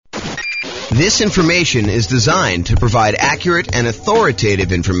This information is designed to provide accurate and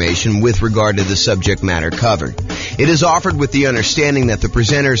authoritative information with regard to the subject matter covered. It is offered with the understanding that the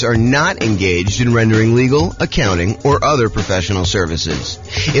presenters are not engaged in rendering legal, accounting, or other professional services.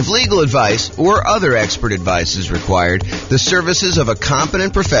 If legal advice or other expert advice is required, the services of a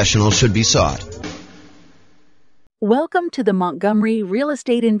competent professional should be sought. Welcome to the Montgomery Real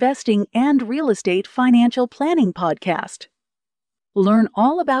Estate Investing and Real Estate Financial Planning Podcast. Learn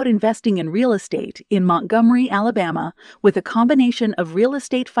all about investing in real estate in Montgomery, Alabama, with a combination of real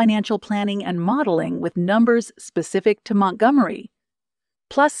estate financial planning and modeling with numbers specific to Montgomery,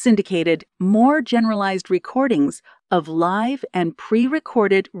 plus syndicated, more generalized recordings of live and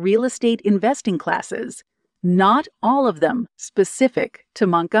pre-recorded real estate investing classes, not all of them specific to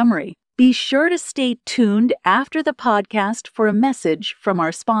Montgomery. Be sure to stay tuned after the podcast for a message from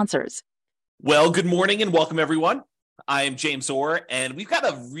our sponsors. Well, good morning and welcome, everyone. I am James Orr, and we've got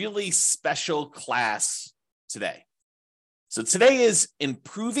a really special class today. So today is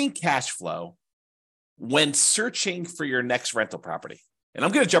improving cash flow when searching for your next rental property. And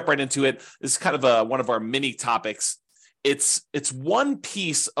I'm going to jump right into it. This is kind of one of our mini topics. It's one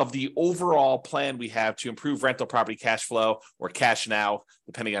piece of the overall plan we have to improve rental property cash flow, or cash now,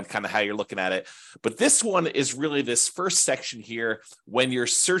 depending on kind of how you're looking at it. But this one is really this first section here when you're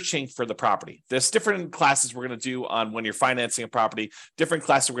searching for the property. There's different classes we're going to do on when you're financing a property, different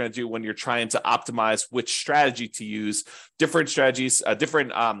classes we're going to do when you're trying to optimize which strategy to use, different strategies,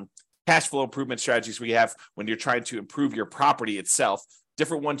 different cash flow improvement strategies we have when you're trying to improve your property itself.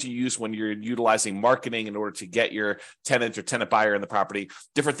 Different ones you use when you're utilizing marketing in order to get your tenant or tenant buyer in the property,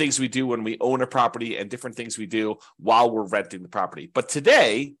 different things we do when we own a property, and different things we do while we're renting the property. But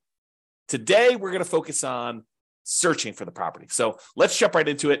today we're going to focus on searching for the property. So let's jump right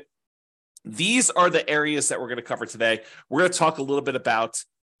into it. These are the areas that we're going to cover today. We're going to talk a little bit about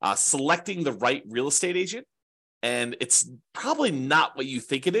selecting the right real estate agent. And it's probably not what you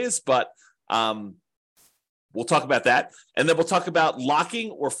think it is, but we'll talk about that. And then we'll talk about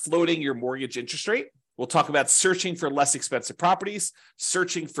locking or floating your mortgage interest rate. We'll talk about searching for less expensive properties,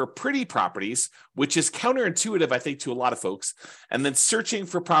 searching for pretty properties, which is counterintuitive, I think, to a lot of folks. And then searching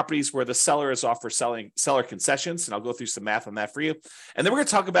for properties where the seller is offering seller concessions. And I'll go through some math on that for you. And then we're going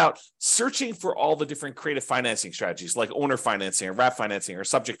to talk about searching for all the different creative financing strategies, like owner financing or wrap financing or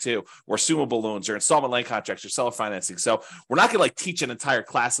subject to or assumable loans or installment land contracts or seller financing. So we're not going to teach an entire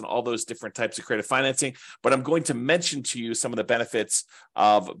class on all those different types of creative financing, but I'm going to mention to you some of the benefits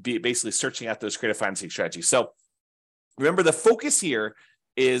of basically searching out those creative financing strategies. So remember, the focus here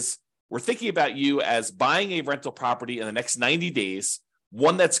is we're thinking about you as buying a rental property in the next 90 days,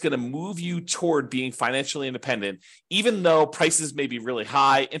 one that's going to move you toward being financially independent, even though prices may be really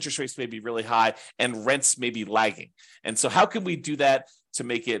high, interest rates may be really high, and rents may be lagging. And so how can we do that to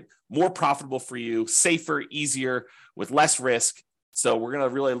make it more profitable for you, safer, easier, with less risk? So we're going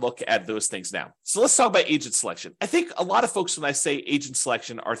to really look at those things now. So let's talk about agent selection. I think a lot of folks, when I say agent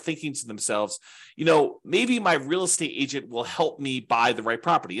selection, are thinking to themselves, maybe my real estate agent will help me buy the right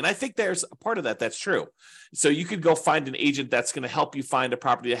property. And I think there's a part of that that's true. So you could go find an agent that's going to help you find a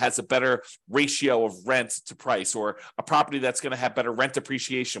property that has a better ratio of rent to price, or a property that's going to have better rent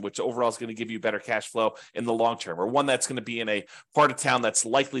appreciation, which overall is going to give you better cash flow in the long term, or one that's going to be in a part of town that's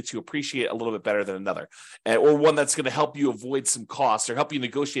likely to appreciate a little bit better than another, or one that's going to help you avoid some costs or help you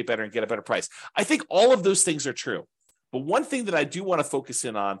negotiate better and get a better price. I think all of those things are true. But one thing that I do want to focus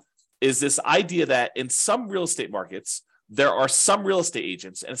in on is this idea that in some real estate markets, there are some real estate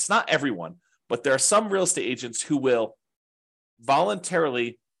agents, and it's not everyone, but there are some real estate agents who will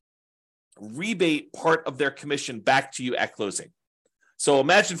voluntarily rebate part of their commission back to you at closing. So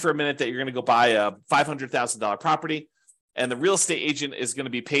imagine for a minute that you're going to go buy a $500,000 property, and the real estate agent is going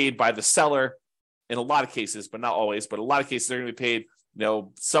to be paid by the seller in a lot of cases, but not always, but a lot of cases they're going to be paid,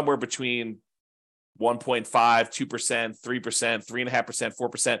 somewhere between 1.5%, 2%, 3%, 3.5%,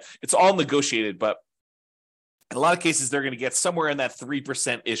 4%. It's all negotiated, but in a lot of cases, they're going to get somewhere in that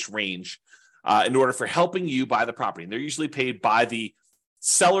 3%-ish range in order for helping you buy the property. And they're usually paid by the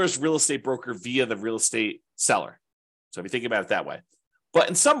seller's real estate broker via the real estate seller. So if you think about it that way. But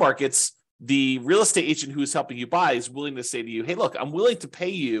in some markets, the real estate agent who is helping you buy is willing to say to you, hey, look, I'm willing to pay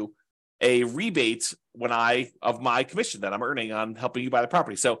you a rebate of my commission that I'm earning on helping you buy the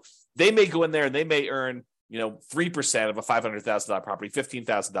property. So they may go in there and they may earn 3% of a $500,000 property,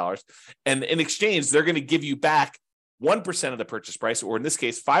 $15,000. And in exchange, they're going to give you back 1% of the purchase price, or in this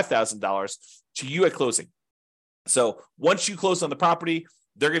case, $5,000 to you at closing. So once you close on the property,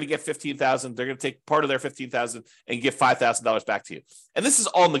 they're going to get $15,000. They're going to take part of their $15,000 and give $5,000 back to you. And this is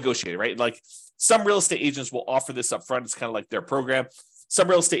all negotiated, right? Like some real estate agents will offer this up front. It's kind of like their program. Some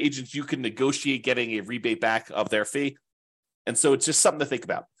real estate agents, you can negotiate getting a rebate back of their fee. And so it's just something to think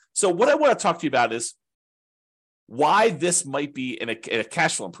about. So what I want to talk to you about is why this might be in a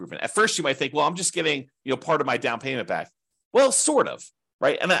cash flow improvement. At first, you might think, well, I'm just getting part of my down payment back. Well, sort of,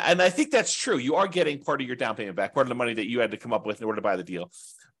 right? And I think that's true. You are getting part of your down payment back, part of the money that you had to come up with in order to buy the deal.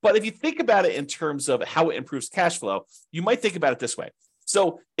 But if you think about it in terms of how it improves cash flow, you might think about it this way.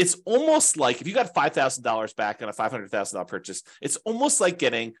 So it's almost like if you got $5,000 back on a $500,000 purchase, it's almost like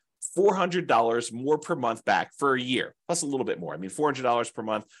getting $400 more per month back for a year, plus a little bit more. I mean, $400 per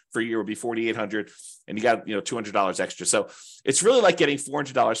month for a year would be $4,800, and you got $200 extra. So it's really like getting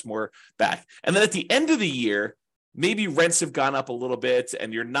 $400 more back. And then at the end of the year, maybe rents have gone up a little bit,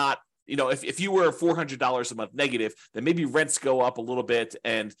 and you're not, if you were $400 a month negative, then maybe rents go up a little bit,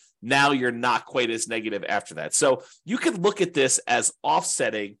 and now you're not quite as negative after that. So you could look at this as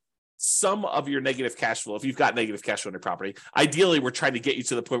offsetting some of your negative cash flow. If you've got negative cash flow on your property, ideally, we're trying to get you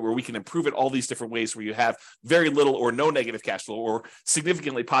to the point where we can improve it all these different ways where you have very little or no negative cash flow or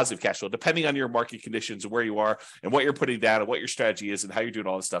significantly positive cash flow, depending on your market conditions and where you are and what you're putting down and what your strategy is and how you're doing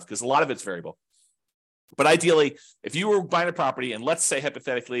all this stuff, because a lot of it's variable. But ideally, if you were buying a property and let's say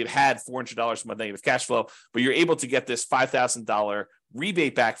hypothetically it had $400 a month negative cash flow, but you're able to get this $5,000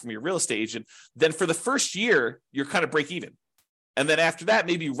 rebate back from your real estate agent, then for the first year, you're kind of break even. And then after that,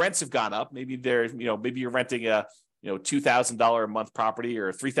 maybe rents have gone up. Maybe maybe you're renting a $2,000 a month property or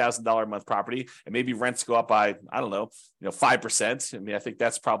a $3,000 a month property, and maybe rents go up by 5%. I mean, I think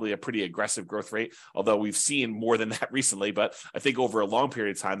that's probably a pretty aggressive growth rate, although we've seen more than that recently. But I think over a long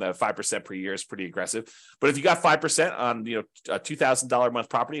period of time, that 5% per year is pretty aggressive. But if you got 5% on a $2,000 a month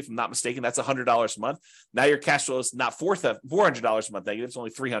property, if I'm not mistaken, that's $100 a month. Now your cash flow is not $400 a month negative; it's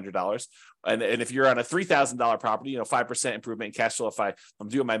only $300. And if you're on a $3,000 property, 5% improvement in cash flow. If I'm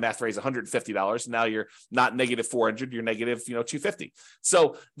doing my math right, is $150. Now you're not negative $400, you're negative $250.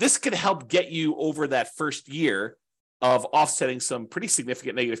 So this could help get you over that first year of offsetting some pretty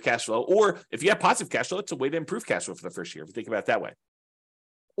significant negative cash flow. Or if you have positive cash flow, it's a way to improve cash flow for the first year, if you think about it that way.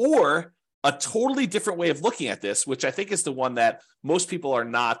 Or a totally different way of looking at this, which I think is the one that most people are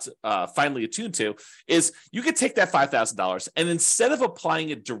not finally attuned to, is you could take that $5,000 and instead of applying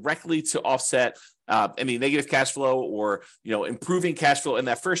it directly to offset any negative cash flow or improving cash flow in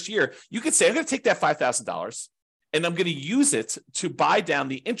that first year, you could say, I'm going to take that $5,000 and I'm going to use it to buy down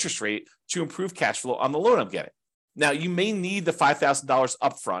the interest rate to improve cash flow on the loan I'm getting. Now, you may need the $5,000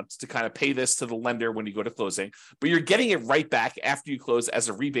 upfront to kind of pay this to the lender when you go to closing, but you're getting it right back after you close as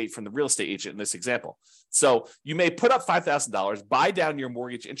a rebate from the real estate agent in this example. So you may put up $5,000, buy down your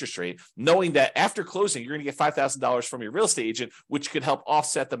mortgage interest rate, knowing that after closing, you're going to get $5,000 from your real estate agent, which could help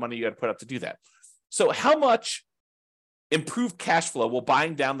offset the money you had to put up to do that. So how much improved cash flow will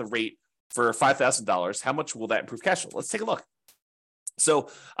buying down the rate for $5,000, how much will that improve cash flow? Let's take a look. So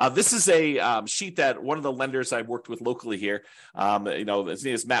this is a sheet that one of the lenders I've worked with locally here, his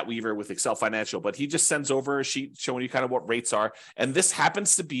name is Matt Weaver with Excel Financial, but he just sends over a sheet showing you kind of what rates are. And this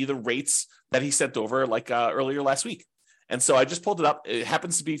happens to be the rates that he sent over earlier last week. And so I just pulled it up. It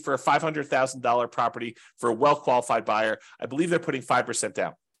happens to be for a $500,000 property for a well-qualified buyer. I believe they're putting 5%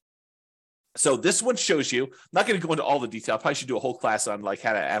 down. So this one shows you, I'm not going to go into all the detail. I probably should do a whole class on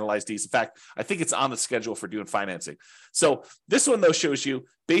how to analyze these. In fact, I think it's on the schedule for doing financing. So this one, though, shows you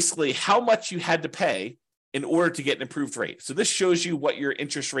basically how much you had to pay in order to get an improved rate. So this shows you what your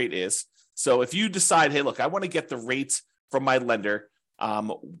interest rate is. So if you decide, hey, look, I want to get the rate from my lender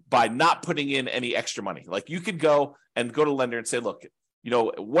by not putting in any extra money. Like you could go to the lender and say, look,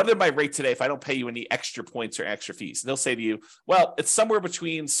 what is my rate today if I don't pay you any extra points or extra fees? And they'll say to you, well, it's somewhere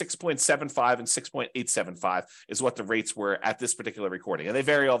between 6.75 and 6.875 is what the rates were at this particular recording. And they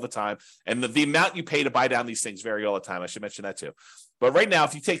vary all the time. And the amount you pay to buy down these things vary all the time. I should mention that too. But right now,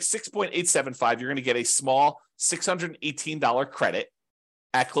 if you take 6.875, you're going to get a small $618 credit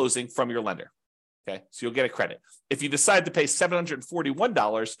at closing from your lender. Okay, so you'll get a credit. If you decide to pay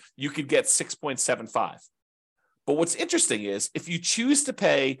 $741, you could get 6.75. But what's interesting is if you choose to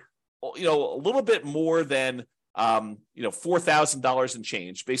pay, a little bit more than, $4,000 and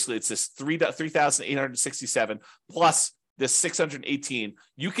change, basically it's this $3,867 plus this $618,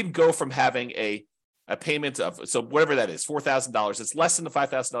 you can go from having a payment of, so whatever that is, $4,000, it's less than the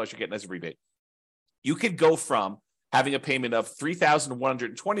 $5,000 you're getting as a rebate. You could go from having a payment of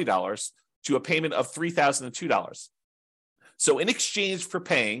 $3,120 to a payment of $3,002. So in exchange for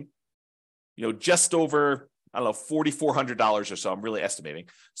paying, just over, $4,400 or so, I'm really estimating.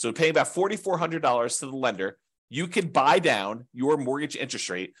 So paying about $4,400 to the lender, you can buy down your mortgage interest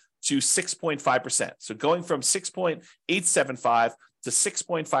rate to 6.5%. So going from 6.875 to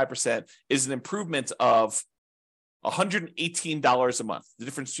 6.5% is an improvement of $118 a month, the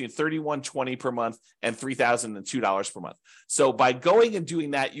difference between $3,120 per month and $3,002 per month. So by going and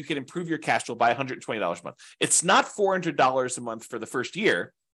doing that, you can improve your cash flow by $120 a month. It's not $400 a month for the first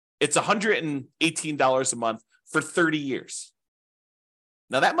year. It's $118 a month for 30 years.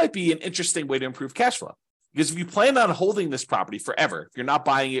 Now, that might be an interesting way to improve cash flow. Because if you plan on holding this property forever, if you're not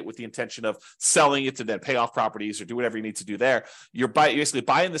buying it with the intention of selling it to then pay off properties or do whatever you need to do there, you're basically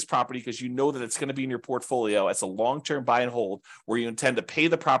buying this property because you know that it's going to be in your portfolio as a long-term buy and hold where you intend to pay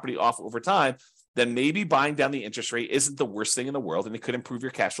the property off over time, then maybe buying down the interest rate isn't the worst thing in the world, and it could improve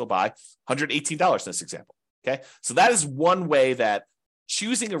your cash flow by $118 in this example. Okay, so that is one way that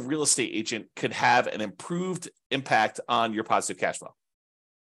choosing a real estate agent could have an improved impact on your positive cash flow.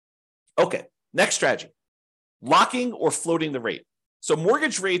 Okay, next strategy. Locking or floating the rate. So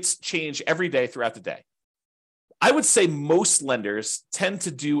mortgage rates change every day throughout the day. I would say most lenders tend to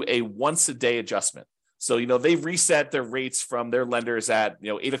do a once a day adjustment. So, they reset their rates from their lenders at,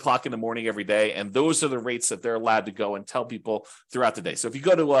 8 o'clock in the morning every day. And those are the rates that they're allowed to go and tell people throughout the day. So if you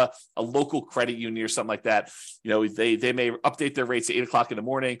go to a local credit union or something like that, they may update their rates at 8 o'clock in the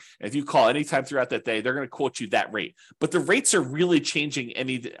morning. And if you call anytime throughout that day, they're going to quote you that rate. But the rates are really changing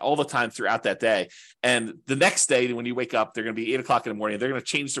all the time throughout that day. And the next day, when you wake up, they're going to be 8 o'clock in the morning. They're going to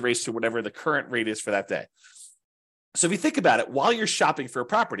change the rates to whatever the current rate is for that day. So if you think about it, while you're shopping for a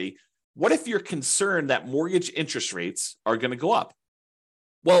property, what if you're concerned that mortgage interest rates are going to go up?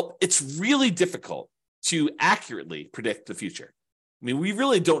 Well, it's really difficult to accurately predict the future. I mean, we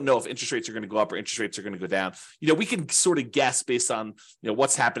really don't know if interest rates are going to go up or interest rates are going to go down. We can sort of guess based on,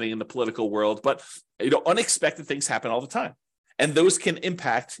 what's happening in the political world, but, unexpected things happen all the time. And those can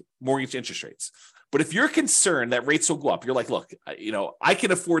impact mortgage interest rates. But if you're concerned that rates will go up, you're like, look, I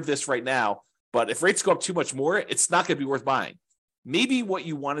can afford this right now, but if rates go up too much more, it's not going to be worth buying. Maybe what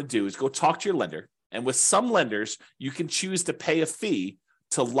you want to do is go talk to your lender. And with some lenders, you can choose to pay a fee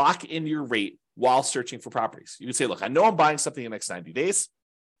to lock in your rate while searching for properties. You can say, look, I know I'm buying something in the next 90 days.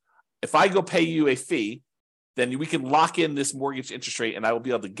 If I go pay you a fee, then we can lock in this mortgage interest rate and I will be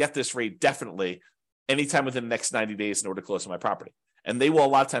able to get this rate definitely anytime within the next 90 days in order to close on my property. And they will a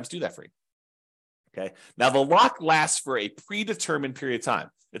lot of times do that for you. Okay. Now the lock lasts for a predetermined period of time.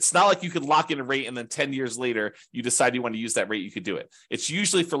 It's not like you could lock in a rate and then 10 years later, you decide you want to use that rate, you could do it. It's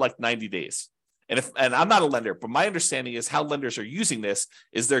usually for like 90 days. And I'm not a lender, but my understanding is how lenders are using this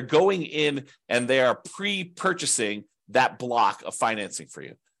is they're going in and they are pre-purchasing that block of financing for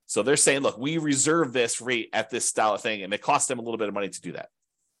you. So they're saying, look, we reserve this rate at this style of thing, and it costs them a little bit of money to do that.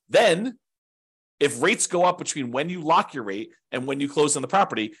 Then if rates go up between when you lock your rate and when you close on the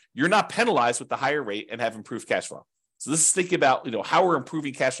property, you're not penalized with the higher rate and have improved cash flow. So this is thinking about, how we're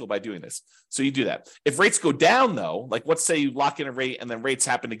improving cash flow by doing this. So you do that. If rates go down though, like let's say you lock in a rate and then rates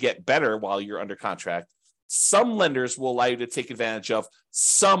happen to get better while you're under contract, some lenders will allow you to take advantage of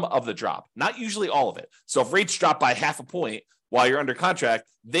some of the drop, not usually all of it. So if rates drop by half a point while you're under contract,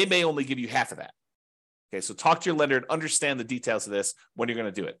 they may only give you half of that. Okay, so talk to your lender and understand the details of this when you're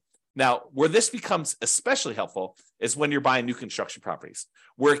going to do it. Now, where this becomes especially helpful is when you're buying new construction properties,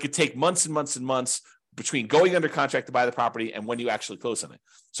 where it could take months and months and months between going under contract to buy the property and when you actually close on it.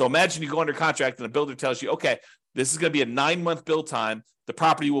 So imagine you go under contract and the builder tells you, okay, this is going to be a 9-month build time. The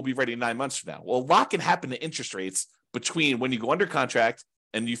property will be ready 9 months from now. Well, a lot can happen to interest rates between when you go under contract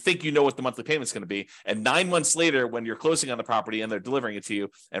and you think you know what the monthly payment is going to be, and 9 months later when you're closing on the property and they're delivering it to you,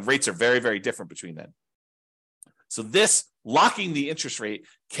 and rates are very, very different between then. So this locking the interest rate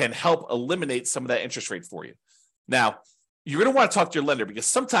can help eliminate some of that interest rate for you. Now, you're going to want to talk to your lender because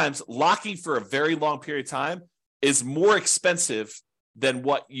sometimes locking for a very long period of time is more expensive than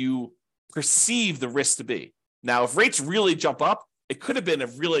what you perceive the risk to be. Now, if rates really jump up, it could have been a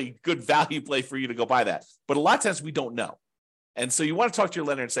really good value play for you to go buy that. But a lot of times we don't know. And so you want to talk to your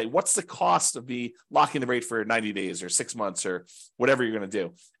lender and say, what's the cost of me locking the rate for 90 days or 6 months or whatever you're going to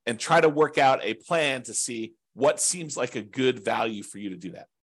do, and try to work out a plan to see what seems like a good value for you to do that.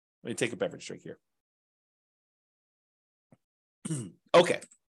 Let me take a beverage drink here. Okay.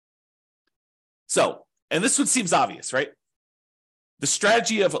 So, and this one seems obvious, right? The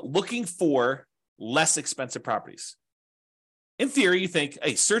strategy of looking for less expensive properties. In theory, you think,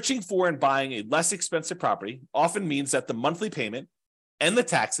 hey, searching for and buying a less expensive property often means that the monthly payment and the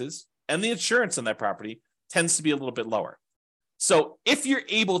taxes and the insurance on that property tends to be a little bit lower. So if you're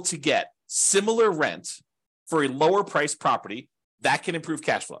able to get similar rent for a lower priced property, that can improve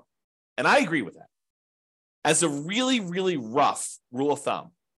cash flow. And I agree with that. As a really, really rough rule of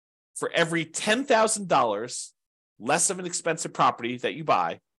thumb, for every $10,000 less of an expensive property that you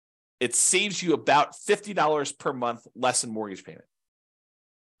buy, it saves you about $50 per month less in mortgage payment.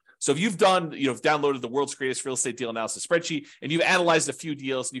 So if you've done, downloaded the world's greatest real estate deal analysis spreadsheet and you've analyzed a few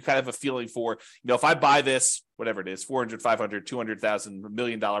deals and you kind of have a feeling for, if I buy this, whatever it is, 400, 500, 200,000, $1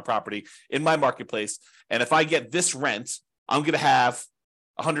 million property in my marketplace, and if I get this rent, I'm going to have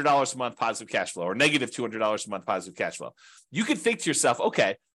 $100 a month positive cash flow or negative $200 a month positive cash flow. You could think to yourself,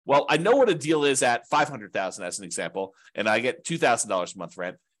 okay, well, I know what a deal is at $500,000 as an example, and I get $2,000 a month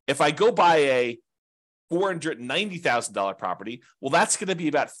rent. If I go buy a $490,000 property, well, that's going to be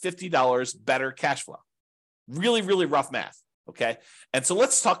about $50 better cash flow. Really, really rough math. Okay. And so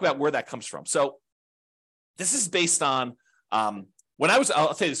let's talk about where that comes from. So this is based on I'll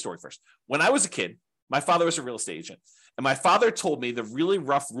tell you the story first. When I was a kid, my father was a real estate agent. And my father told me the really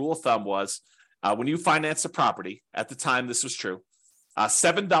rough rule of thumb was when you finance a property, at the time this was true,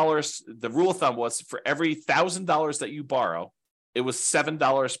 $7, the rule of thumb was for every $1,000 that you borrow, it was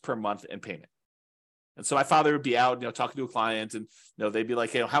 $7 per month in payment. And so my father would be out, talking to a client, and they'd be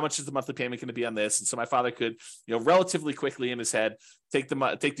like, how much is the monthly payment going to be on this? And so my father could, relatively quickly in his head, take the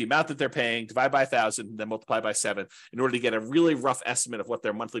amount that they're paying, divide by 1,000, and then multiply by 7 in order to get a really rough estimate of what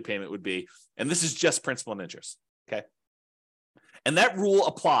their monthly payment would be. And this is just principal and interest. Okay. And that rule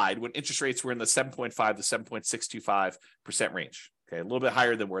applied when interest rates were in the 7.5 to 7.625% range. Okay. A little bit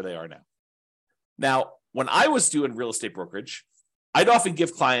higher than where they are now. Now, when I was doing real estate brokerage, I'd often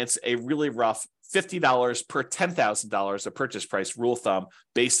give clients a really rough $50 per $10,000 a purchase price rule of thumb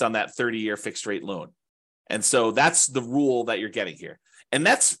based on that 30-year fixed rate loan. And so that's the rule that you're getting here. And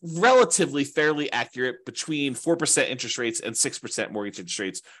that's relatively fairly accurate between 4% interest rates and 6% mortgage interest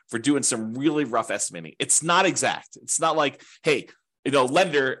rates for doing some really rough estimating. It's not exact. It's not like, hey,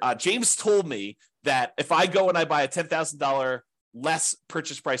 lender, James told me that if I go and I buy a $10,000 less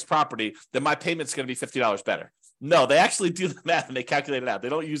purchase price property, then my payment's going to be $50 better. No, they actually do the math and they calculate it out. They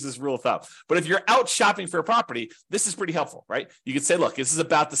don't use this rule of thumb. But if you're out shopping for a property, this is pretty helpful, right? You could say, look, this is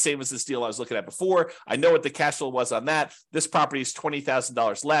about the same as this deal I was looking at before. I know what the cash flow was on that. This property is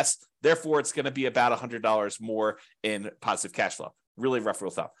 $20,000 less. Therefore, it's going to be about $100 more in positive cash flow. Really rough rule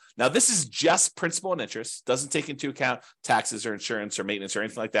of thumb. Now, this is just principal and interest. Doesn't take into account taxes or insurance or maintenance or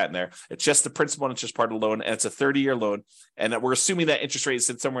anything like that in there. It's just the principal and interest part of the loan, and it's a 30-year loan. And we're assuming that interest rate is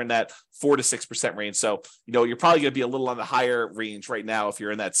somewhere in that 4 to 6% range. So, you're probably going to be a little on the higher range right now if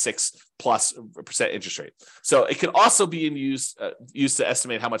you're in that 6+% interest rate. So it can also be used to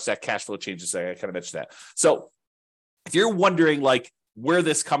estimate how much that cash flow changes. I kind of mentioned that. So if you're wondering where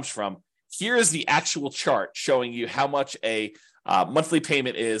this comes from, here is the actual chart showing you how much a monthly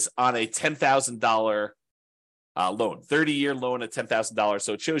payment is on a $10,000 loan, 30-year loan at $10,000.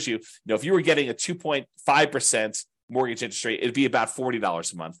 So it shows you, if you were getting a 2.5% mortgage interest rate, it'd be about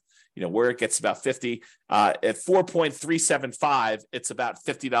 $40 a month. Where it gets about 50 at 4.375, it's about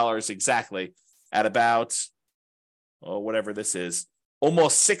 $50 exactly. At about whatever this is,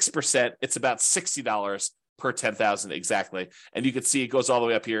 almost 6%, it's about $60 per 10,000 exactly. And you can see it goes all the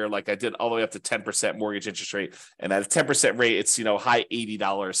way up here, like I did, all the way up to 10% mortgage interest rate. And at a 10% rate, it's, high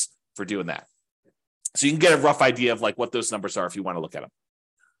 $80 for doing that. So you can get a rough idea of what those numbers are if you want to look at them.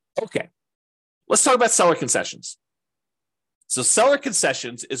 Okay. Let's talk about seller concessions. So seller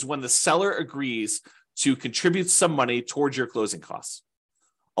concessions is when the seller agrees to contribute some money towards your closing costs.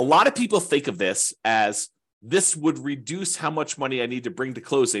 A lot of people think of this as this would reduce how much money I need to bring to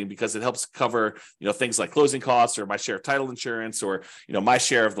closing because it helps cover, things like closing costs or my share of title insurance or, my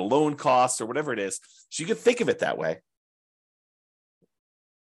share of the loan costs or whatever it is. So you can think of it that way.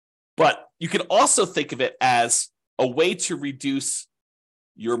 But you can also think of it as a way to reduce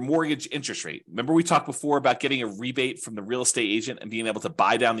your mortgage interest rate. Remember we talked before about getting a rebate from the real estate agent and being able to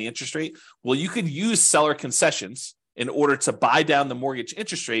buy down the interest rate? Well, you could use seller concessions in order to buy down the mortgage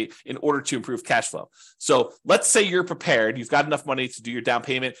interest rate in order to improve cash flow. So let's say you're prepared, you've got enough money to do your down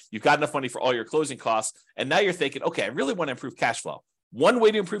payment, you've got enough money for all your closing costs, and now you're thinking, okay, I really want to improve cash flow. One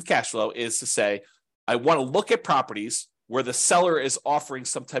way to improve cash flow is to say, I want to look at properties where the seller is offering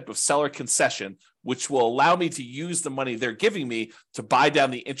some type of seller concession, which will allow me to use the money they're giving me to buy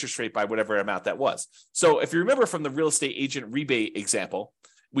down the interest rate by whatever amount that was. So if you remember from the real estate agent rebate example,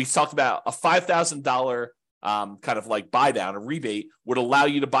 we talked about a $5,000 kind of buy down, a rebate would allow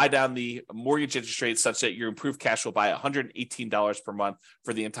you to buy down the mortgage interest rate such that your improved cash flow by $118 per month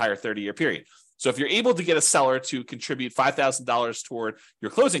for the entire 30-year period. So if you're able to get a seller to contribute $5,000 toward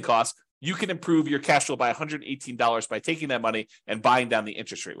your closing costs, you can improve your cash flow by $118 by taking that money and buying down the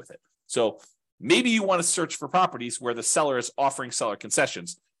interest rate with it. So maybe you want to search for properties where the seller is offering seller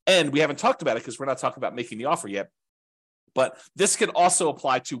concessions. And we haven't talked about it because we're not talking about making the offer yet. But this can also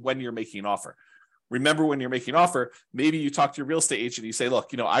apply to when you're making an offer. remember when you're making an offer, maybe you talk to your real estate agent and you say,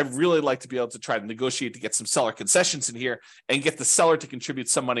 look, I'd really like to be able to try to negotiate to get some seller concessions in here and get the seller to contribute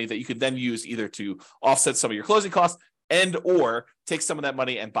some money that you could then use either to offset some of your closing costs and or take some of that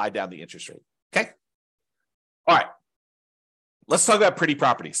money and buy down the interest rate. Okay. All right. Let's talk about pretty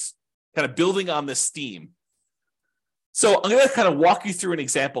properties, kind of building on this theme. So I'm going to kind of walk you through an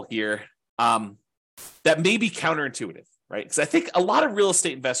example here that may be counterintuitive, right? Because I think a lot of real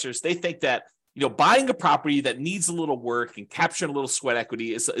estate investors, they think that buying a property that needs a little work and capturing a little sweat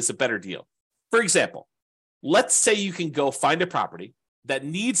equity is a better deal. For example, let's say you can go find a property that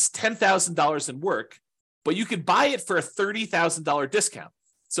needs $10,000 in work, but you could buy it for a $30,000 discount.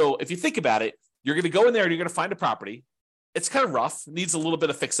 So if you think about it, you're going to go in there and you're going to find a property. It's kind of rough, needs a little bit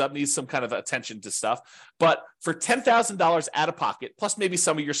of fix up, needs some kind of attention to stuff. But for $10,000 out of pocket, plus maybe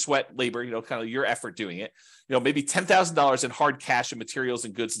some of your sweat labor, kind of your effort doing it, maybe $10,000 in hard cash and materials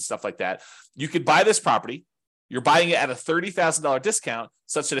and goods and stuff like that, you could buy this property. You're buying it at a $30,000 discount,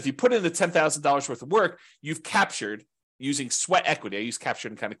 such that if you put in the $10,000 worth of work, you've captured, using sweat equity, I use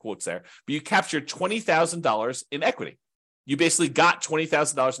captured in kind of quotes there, but you captured $20,000 in equity. You basically got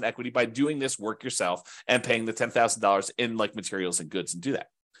 $20,000 in equity by doing this work yourself and paying the $10,000 in like materials and goods and do that.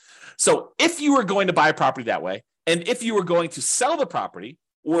 So if you were going to buy a property that way, and if you were going to sell the property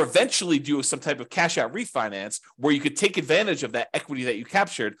or eventually do some type of cash out refinance where you could take advantage of that equity that you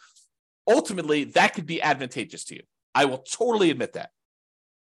captured, ultimately that could be advantageous to you. I will totally admit that.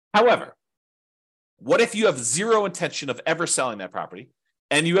 However, what if you have zero intention of ever selling that property?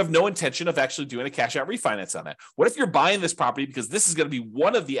 And you have no intention of actually doing a cash out refinance on that? What if you're buying this property because this is going to be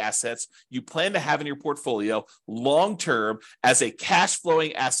one of the assets you plan to have in your portfolio long-term as a cash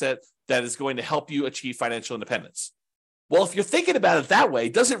flowing asset that is going to help you achieve financial independence? Well, if you're thinking about it that way,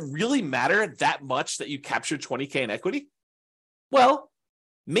 does it really matter that much that you captured $20K in equity? Well,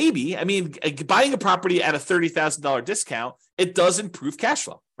 maybe. I mean, buying a property at a $30,000 discount, it does improve cash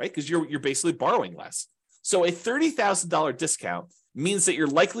flow, right? Because you're basically borrowing less. So a $30,000 discount means that you're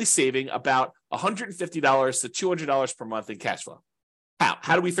likely saving about $150 to $200 per month in cash flow.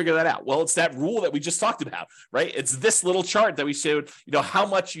 How do we figure that out? Well, it's that rule that we just talked about, right? It's this little chart that we showed, how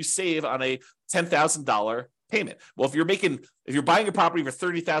much you save on a $10,000 payment. Well, if you're buying a property for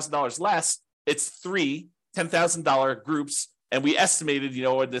 $30,000 less, it's three $10,000 groups. And we estimated,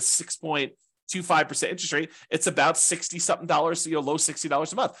 at this 6.25% interest rate, it's about $60-something, low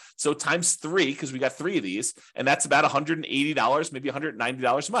 $60 a month. So times three, because we got three of these, and that's about $180, maybe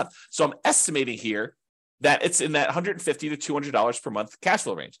 $190 a month. So I'm estimating here that it's in that $150 to $200 per month cash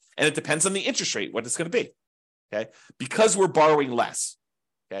flow range. And it depends on the interest rate, what it's going to be, okay? Because we're borrowing less,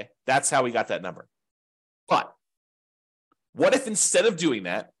 okay? That's how we got that number. But what if instead of doing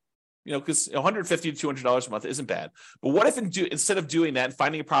that, because $150 to $200 a month isn't bad. But what if instead of doing that and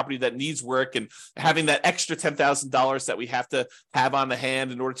finding a property that needs work and having that extra $10,000 that we have to have on the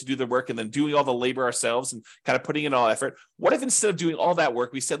hand in order to do the work and then doing all the labor ourselves and kind of putting in all effort, what if instead of doing all that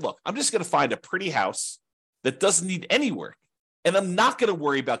work, we said, look, I'm just going to find a pretty house that doesn't need any work. And I'm not going to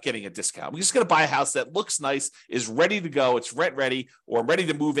worry about getting a discount. I'm just going to buy a house that looks nice, is ready to go, it's rent ready, or I'm ready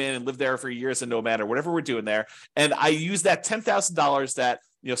to move in and live there for years and no matter, whatever we're doing there. And I use that $10,000 that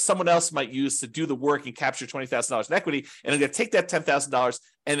someone else might use to do the work and capture $20,000 in equity. And I'm going to take that $10,000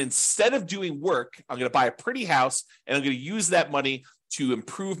 and instead of doing work, I'm going to buy a pretty house and I'm going to use that money to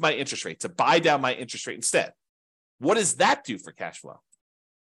improve my interest rate, to buy down my interest rate instead. What does that do for cash flow?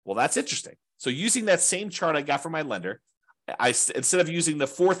 Well, that's interesting. So using that same chart I got from my lender, instead of using the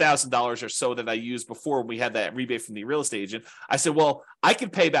 $4,000 or so that I used before when we had that rebate from the real estate agent, I said, well, I can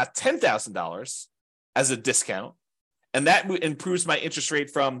pay about $10,000 as a discount. And that improves my interest rate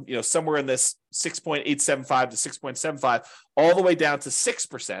from, somewhere in this 6.875 to 6.75 all the way down to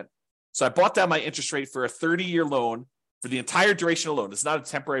 6%. So I bought down my interest rate for a 30-year loan for the entire duration of the loan. It's not a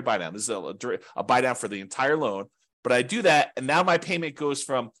temporary buy down. This is a buy down for the entire loan. But I do that, and now my payment goes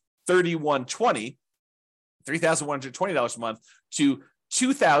from $3,120 a month to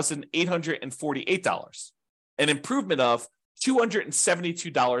 $2,848, an improvement of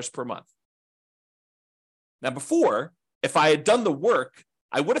 $272 per month. Now, before, if I had done the work,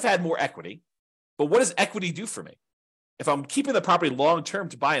 I would have had more equity. But what does equity do for me? If I'm keeping the property long-term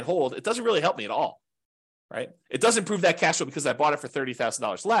to buy and hold, it doesn't really help me at all, right? It does improve that cash flow because I bought it for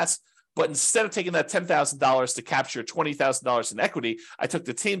 $30,000 less. But instead of taking that $10,000 to capture $20,000 in equity, I took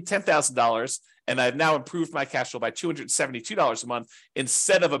the $10,000 and I've now improved my cash flow by $272 a month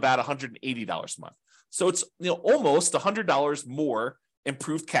instead of about $180 a month. So it's almost $100 more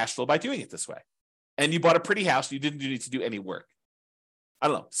improved cash flow by doing it this way. And you bought a pretty house, you didn't need to do any work. I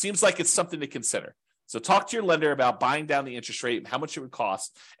don't know. Seems like it's something to consider. So talk to your lender about buying down the interest rate and how much it would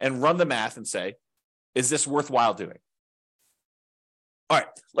cost and run the math and say, Is this worthwhile doing? All right,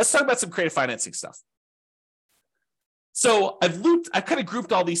 let's talk about some creative financing stuff. So I've kind of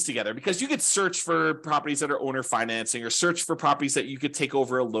grouped all these together because you could search for properties that are owner financing, or search for properties that you could take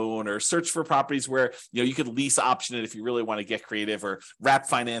over a loan, or search for properties where you could lease option it if you really want to get creative, or wrap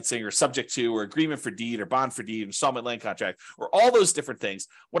financing, or subject to, or agreement for deed, or bond for deed, installment land contract, or all those different things.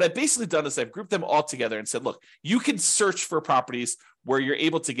 What I've basically done is I've grouped them all together and said, look, you can search for properties where you're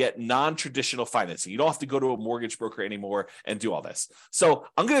able to get non-traditional financing. You don't have to go to a mortgage broker anymore and do all this. So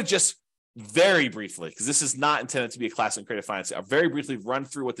I'm going to just very briefly, because this is not intended to be a class in creative financing, I'll very briefly run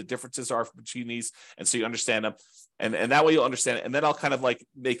through what the differences are between these, and so you understand them, and that way you'll understand it. And then I'll kind of like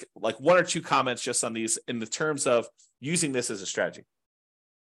make like one or two comments just on these in the terms of using this as a strategy.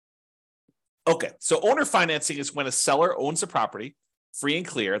 Okay, so owner financing is when a seller owns a property free and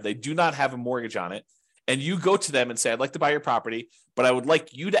clear, they do not have a mortgage on it, and you go to them and say, I'd like to buy your property, but I would like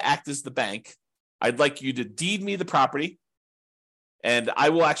you to act as the bank. I'd like you to deed me the property, and I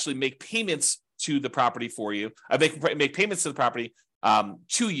will actually make payments to the property for you. I make payments to the property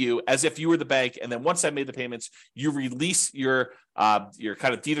to you as if you were the bank. And then once I made the payments, you release your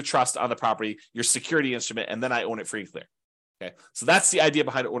kind of deed of trust on the property, your security instrument, and then I own it free and clear. Okay, so that's the idea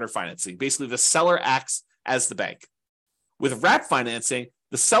behind owner financing. Basically, the seller acts as the bank. With wrap financing,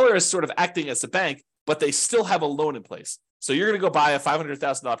 the seller is sort of acting as the bank, but they still have a loan in place. So you're going to go buy a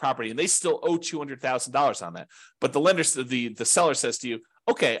 $500,000 property and they still owe $200,000 on that. But the seller says to you,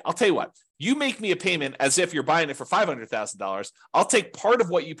 okay, I'll tell you what, you make me a payment as if you're buying it for $500,000. I'll take part of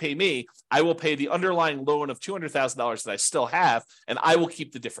what you pay me. I will pay the underlying loan of $200,000 that I still have, and I will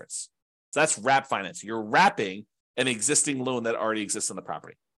keep the difference. So that's wrap financing. You're wrapping an existing loan that already exists on the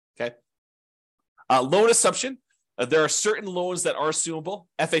property. Okay. Loan assumption. There are certain loans that are assumable,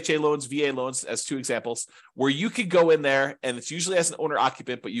 FHA loans, VA loans, as two examples, where you could go in there, and it's usually as an owner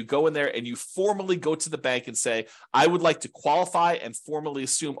occupant, but you go in there and you formally go to the bank and say, I would like to qualify and formally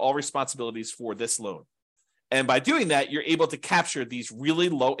assume all responsibilities for this loan. And by doing that, you're able to capture these really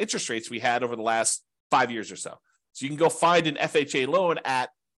low interest rates we had over the last 5 years or so. So you can go find an FHA loan at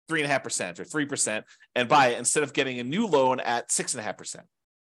 3.5% or 3% and buy it instead of getting a new loan at 6.5%.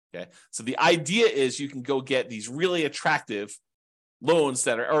 Okay, so the idea is you can go get these really attractive loans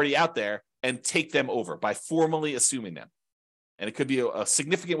that are already out there and take them over by formally assuming them. And it could be a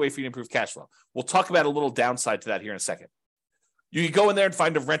significant way for you to improve cash flow. We'll talk about a little downside to that here in a second. You can go in there and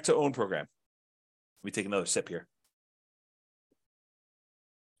find a rent-to-own program. Let me take another sip here.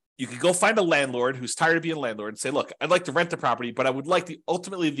 You could go find a landlord who's tired of being a landlord and say, look, I'd like to rent the property, but I would like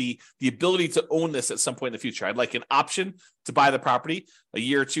ultimately the ability to own this at some point in the future. I'd like an option to buy the property a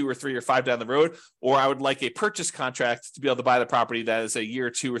year or 2 or 3 or 5 down the road, or I would like a purchase contract to be able to buy the property that is a year or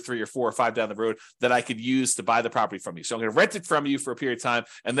 2 or 3 or 4 or 5 down the road that I could use to buy the property from you. So I'm going to rent it from you for a period of time,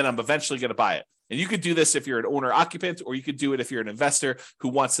 and then I'm eventually going to buy it. And you could do this if you're an owner occupant, or you could do it if you're an investor who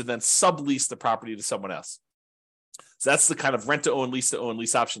wants to then sublease the property to someone else. So that's the kind of rent-to-own, lease-to-own,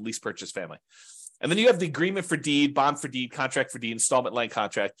 lease option, lease purchase family. And then you have the agreement for deed, bond for deed, contract for deed, installment land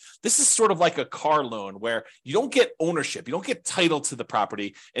contract. This is sort of like a car loan where you don't get ownership. You don't get title to the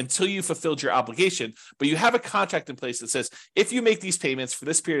property until you fulfilled your obligation, but you have a contract in place that says, if you make these payments for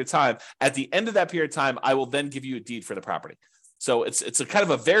this period of time, at the end of that period of time, I will then give you a deed for the property. So it's a kind of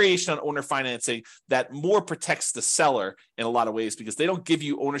a variation on owner financing that more protects the seller in a lot of ways, because they don't give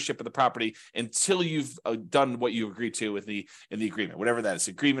you ownership of the property until you've done what you agreed to in the agreement, whatever that is,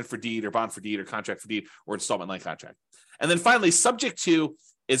 agreement for deed or bond for deed or contract for deed or installment land contract. And then finally, subject to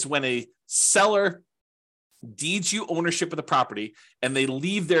is when a seller deeds you ownership of the property and they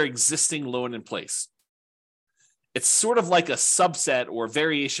leave their existing loan in place. It's sort of like a subset or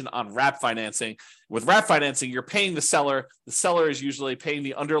variation on wrap financing. With wrap financing, you're paying the seller. The seller is usually paying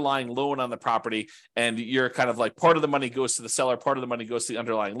the underlying loan on the property, and you're kind of like part of the money goes to the seller, part of the money goes to the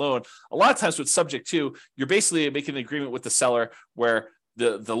underlying loan. A lot of times with subject to, you're basically making an agreement with the seller where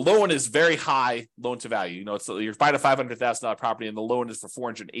the loan is very high loan to value. You know, it's you're buying a $500,000 property and the loan is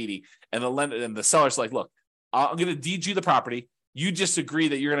for $480,000, and the seller's like, look, I'm going to deed you the property. You just agree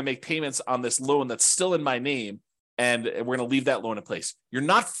that you're going to make payments on this loan that's still in my name, and we're going to leave that loan in place. You're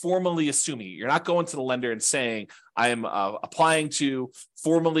not formally assuming. You're not going to the lender and saying, I am applying to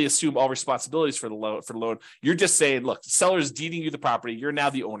formally assume all responsibilities for the loan. You're just saying, look, the seller is deeding you the property. You're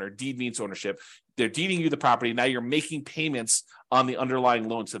now the owner. Deed means ownership. They're deeding you the property. Now you're making payments on the underlying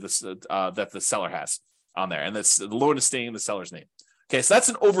loan to this that the seller has on there. And the loan is staying in the seller's name. Okay, so that's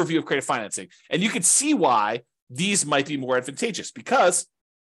an overview of creative financing. And you can see why these might be more advantageous because,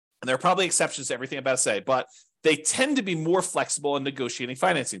 and there are probably exceptions to everything I'm about to say, but they tend to be more flexible in negotiating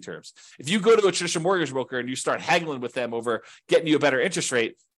financing terms. If you go to a traditional mortgage broker and you start haggling with them over getting you a better interest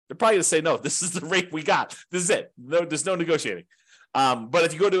rate, they're probably going to say, no, this is the rate we got. This is it. No, there's no negotiating. But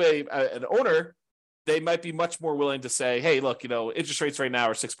if you go to an owner, they might be much more willing to say, hey, look, interest rates right now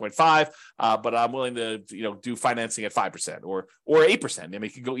are 6.5, but I'm willing to, do financing at 5% or 8%. I mean,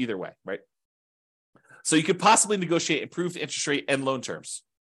 it could go either way, right? So you could possibly negotiate improved interest rate and loan terms.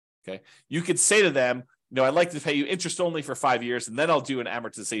 Okay. You could say to them, I'd like to pay you interest only for 5 years, and then I'll do an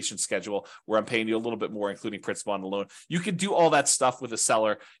amortization schedule where I'm paying you a little bit more, including principal on the loan. You can do all that stuff with a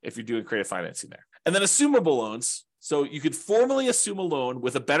seller if you're doing creative financing there. And then assumable loans. So you could formally assume a loan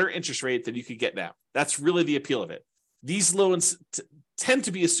with a better interest rate than you could get now. That's really the appeal of it. These loans tend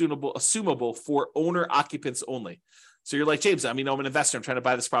to be assumable for owner occupants only. So you're like, James, I'm an investor. I'm trying to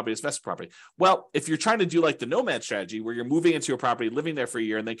buy this property as investment property. Well, if you're trying to do like the nomad strategy where you're moving into a property, living there for a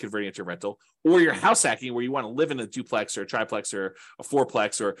year and then converting it to rental, or you're house hacking where you want to live in a duplex or a triplex or a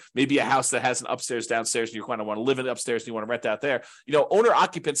fourplex, or maybe a house that has an upstairs, downstairs, and you kind of want to live in upstairs and you want to rent out there, owner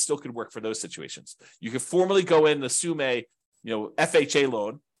occupants still could work for those situations. You could formally go in and assume a, FHA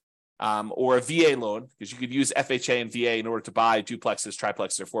loan, or a VA loan, because you could use FHA and VA in order to buy duplexes,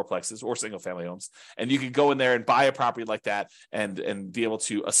 triplexes, or fourplexes, or single family homes. And you could go in there and buy a property like that and be able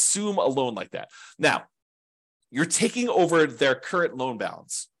to assume a loan like that. Now, you're taking over their current loan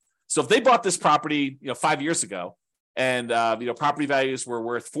balance. So if they bought this property, 5 years ago, and property values were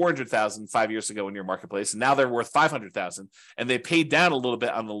worth $400,000 5 years ago in your marketplace, and now they're worth $500,000, and they paid down a little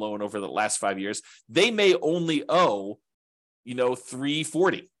bit on the loan over the last 5 years, they may only owe,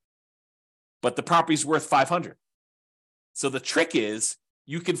 $340,000. But the property's worth $500,000. So the trick is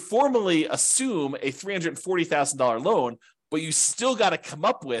you can formally assume a $340,000 loan, but you still got to come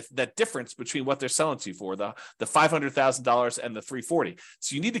up with that difference between what they're selling to you for, the $500,000 and the $340,000.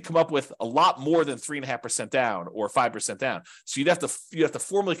 So you need to come up with a lot more than 3.5% down or 5% down. So you have to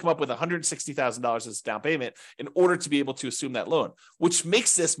formally come up with $160,000 as a down payment in order to be able to assume that loan, which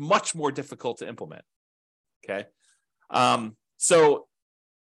makes this much more difficult to implement. Okay. So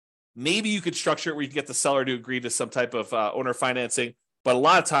maybe you could structure it where you can get the seller to agree to some type of owner financing, but a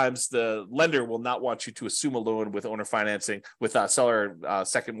lot of times the lender will not want you to assume a loan with owner financing with a seller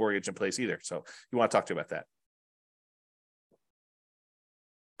second mortgage in place either. So you want to talk to about that.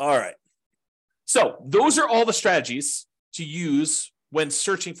 All right. So those are all the strategies to use when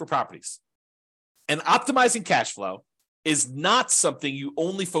searching for properties. And optimizing cash flow is not something you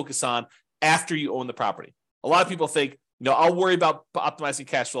only focus on after you own the property. A lot of people think, I'll worry about optimizing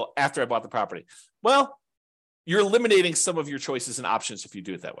cash flow after I bought the property. Well, you're eliminating some of your choices and options if you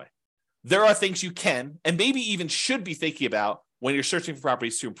do it that way. There are things you can and maybe even should be thinking about when you're searching for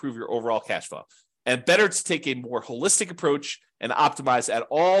properties to improve your overall cash flow. And better to take a more holistic approach and optimize at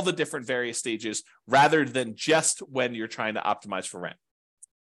all the different various stages rather than just when you're trying to optimize for rent.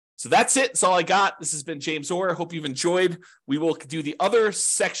 So that's it. That's all I got. This has been James Orr. I hope you've enjoyed. We will do the other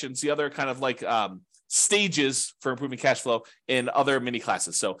sections, the other kind of like stages for improving cash flow in other mini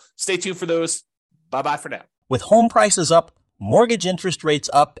classes. So stay tuned for those. Bye-bye for now. With home prices up, mortgage interest rates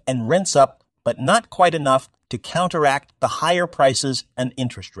up, and rents up, but not quite enough to counteract the higher prices and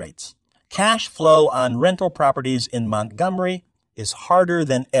interest rates. Cash flow on rental properties in Montgomery is harder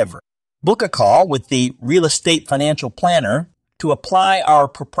than ever. Book a call with the Real Estate Financial Planner to apply our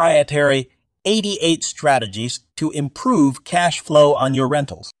proprietary 88 strategies to improve cash flow on your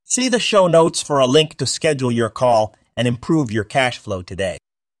rentals. See the show notes for a link to schedule your call and improve your cash flow today.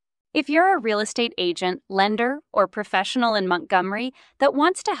 If you're a real estate agent, lender, or professional in Montgomery that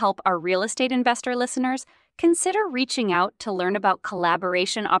wants to help our real estate investor listeners, consider reaching out to learn about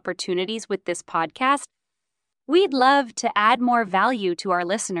collaboration opportunities with this podcast. We'd love to add more value to our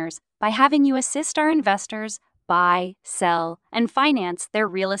listeners by having you assist our investors buy, sell, and finance their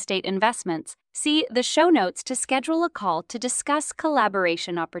real estate investments. See the show notes to schedule a call to discuss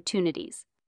collaboration opportunities.